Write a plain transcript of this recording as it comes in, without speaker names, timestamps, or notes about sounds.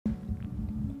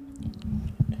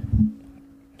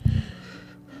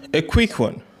A quick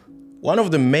one. One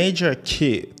of the major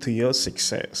key to your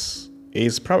success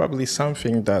is probably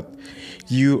something that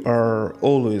you are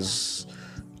always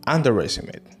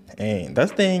underestimate. And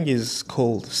that thing is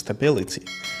called stability.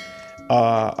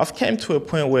 I've came to a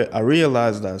point where I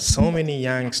realized that so many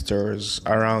youngsters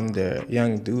around there,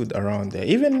 young dude around there,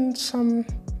 even some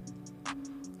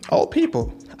old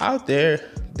people out there,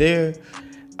 they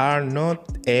are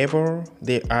not able,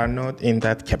 they are not in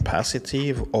that capacity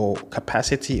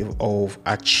of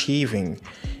achieving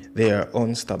their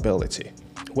own stability.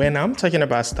 When I'm talking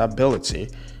about stability,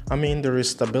 I mean there is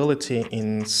stability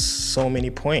in so many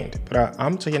points, but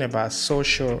I'm talking about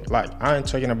social, like I'm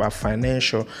talking about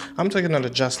financial, I'm talking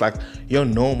about just like your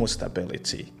normal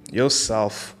stability, your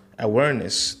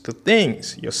self-awareness to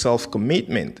things, your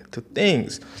self-commitment to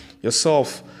things, your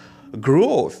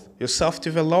self-growth, your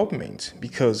self-development.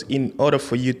 Because in order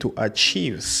for you to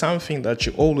achieve something that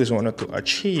you always wanted to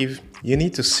achieve, you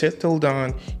need to settle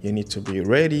down, you need to be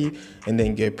ready, and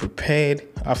then get prepared.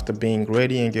 After being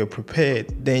ready and get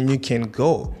prepared, then you can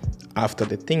go after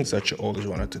the things that you always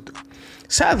wanted to do.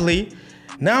 Sadly,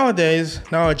 nowadays,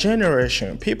 in our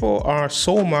generation, people are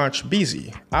so much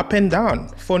busy, up and down,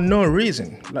 for no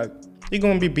reason. Like, you're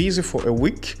gonna be busy for a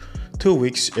week, 2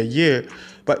 weeks, a year,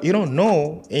 but you don't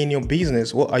know in your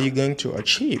business what are you going to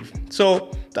achieve.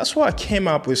 So that's why I came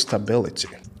up with stability.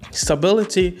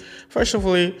 Stability, first of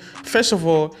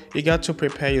all, you got to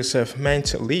prepare yourself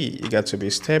mentally. You got to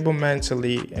be stable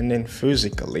mentally, and then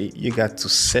physically, you got to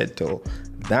settle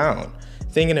down,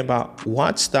 thinking about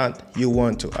what's that you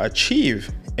want to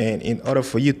achieve. And in order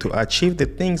for you to achieve the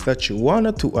things that you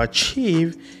wanted to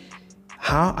achieve,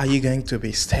 how are you going to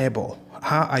be stable?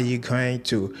 How are you going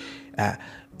to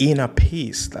inner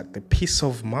peace, like the peace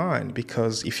of mind?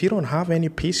 Because if you don't have any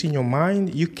peace in your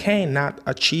mind, you cannot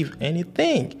achieve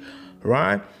anything,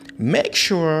 right? Make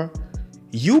sure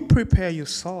you prepare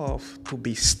yourself to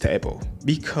be stable,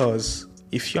 because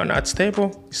if you're not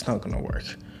stable, it's not gonna work.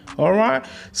 All right,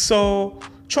 so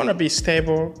trying to be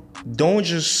stable, don't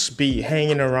just be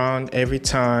hanging around every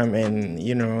time and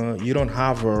you don't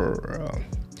have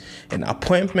an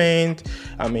appointment,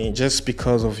 just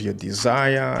because of your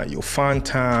desire, your fun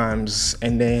times,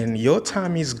 and then your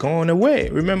time is gone away.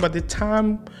 Remember, the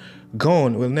time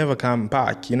gone will never come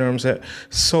back, you know what I'm saying?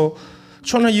 So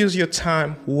trying to use your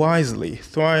time wisely,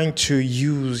 trying to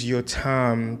use your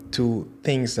time to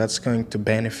things that's going to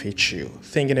benefit you,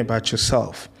 thinking about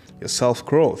yourself, your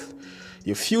self-growth,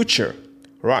 your future,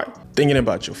 right? Thinking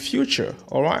about your future,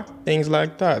 all right? Things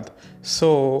like that.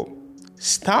 So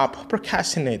stop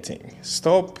procrastinating.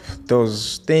 Stop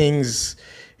those things.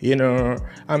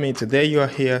 Today you are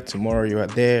here, tomorrow you are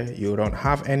there. You don't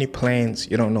have any plans.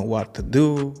 You don't know what to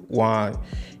do. Why?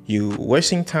 You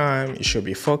wasting time. You should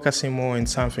be focusing more on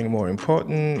something more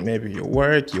important. Maybe your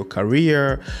work, your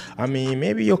career.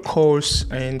 Maybe your course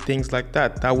and things like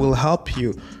that. That will help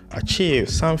you achieve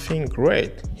something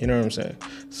great. You know what I'm saying?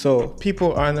 So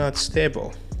people are not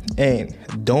stable. And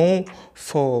don't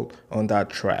fall on that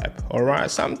trap, all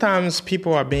right? Sometimes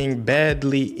people are being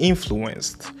badly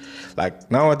influenced.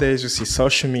 Like nowadays, you see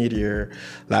social media,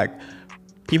 like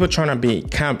people trying to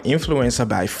become influencer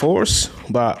by force,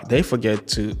 but they forget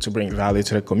to bring value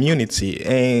to the community.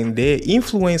 And they're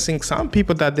influencing some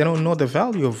people that they don't know the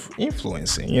value of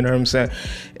influencing, you know what I'm saying?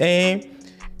 And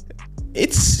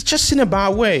it's just in a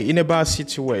bad way, in a bad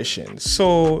situation.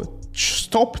 So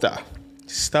stop that.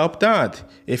 Stop that.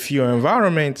 If your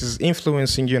environment is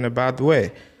influencing you in a bad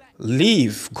way,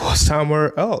 leave, go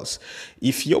somewhere else.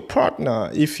 If your partner,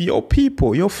 if your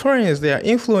people, your friends, they are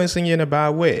influencing you in a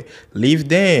bad way, leave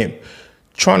them.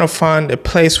 Trying to find a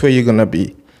place where you're going to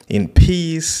be in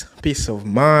peace of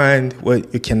mind, where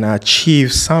you can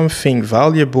achieve something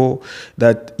valuable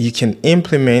that you can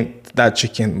implement, that you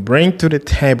can bring to the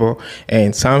table,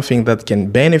 and something that can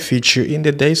benefit you in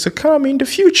the days to come, in the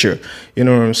future. You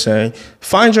know what I'm saying?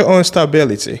 Find your own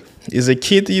stability. It's a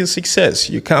key to your success.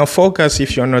 You can't focus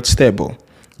if you're not stable.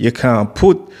 You can't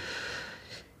put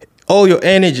all your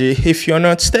energy if you're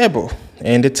not stable.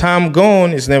 And the time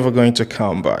gone is never going to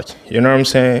come back. You know what I'm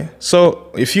saying?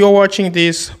 So if you're watching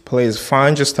this, please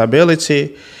find your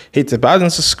stability. Hit the button,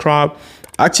 subscribe.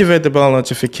 Activate the bell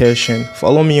notification.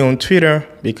 Follow me on Twitter,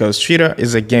 because Twitter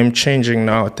is a game changing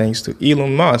now thanks to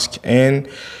Elon Musk. And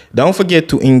don't forget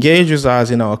to engage with us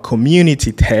in our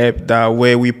community tab, that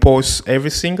where we post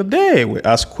every single day. We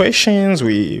ask questions,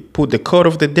 we put the quote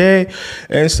of the day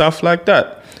and stuff like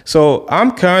that. So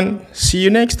I'm Khan. See you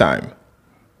next time.